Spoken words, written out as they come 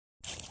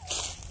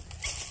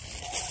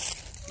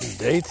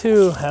Day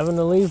 2, having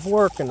to leave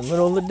work in the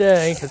middle of the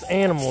day because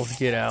animals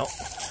get out.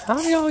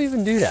 How do y'all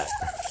even do that?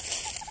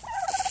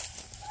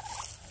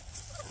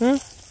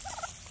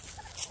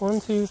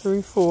 1, 2,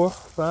 3, 4,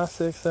 5,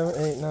 6, 7,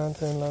 8, 9,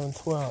 10, 11,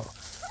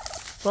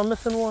 12. Am I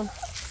missing one?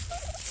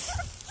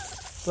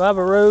 Do I have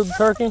a rogue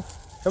turkey?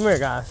 Come here,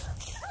 guys.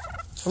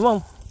 Come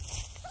on.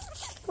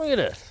 Look at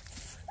this.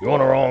 You're on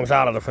the wrong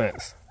side of the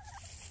fence.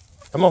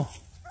 Come on.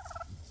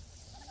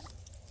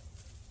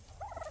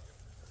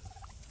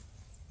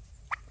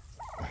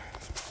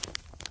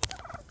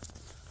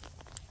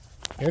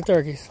 Here,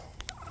 turkeys.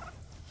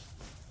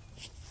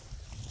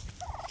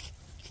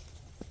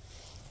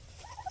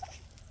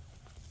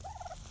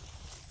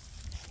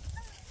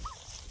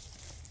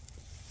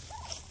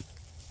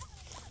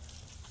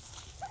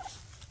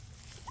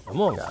 Come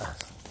on, guys.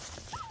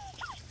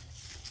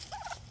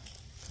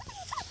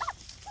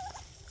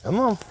 Come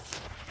on.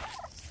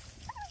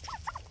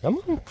 Come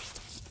on.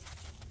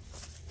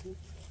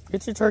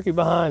 Get your turkey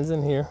behinds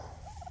in here.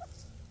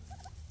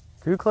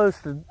 Too close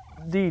to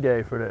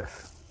D-Day for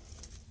this.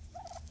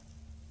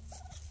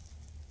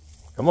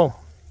 Come on.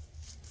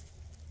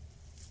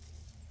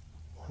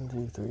 1,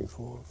 2, 3,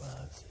 4, 5,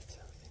 6,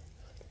 7,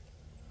 8.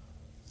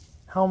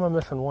 How am I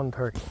missing one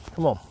turkey?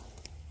 Come on.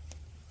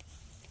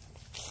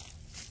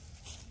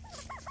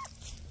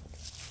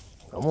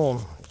 Come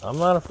on. I'm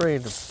not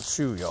afraid to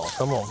shoo y'all.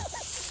 Come on.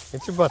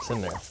 Get your butts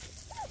in there.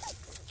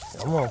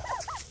 Come on.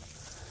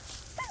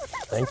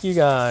 Thank you,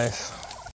 guys.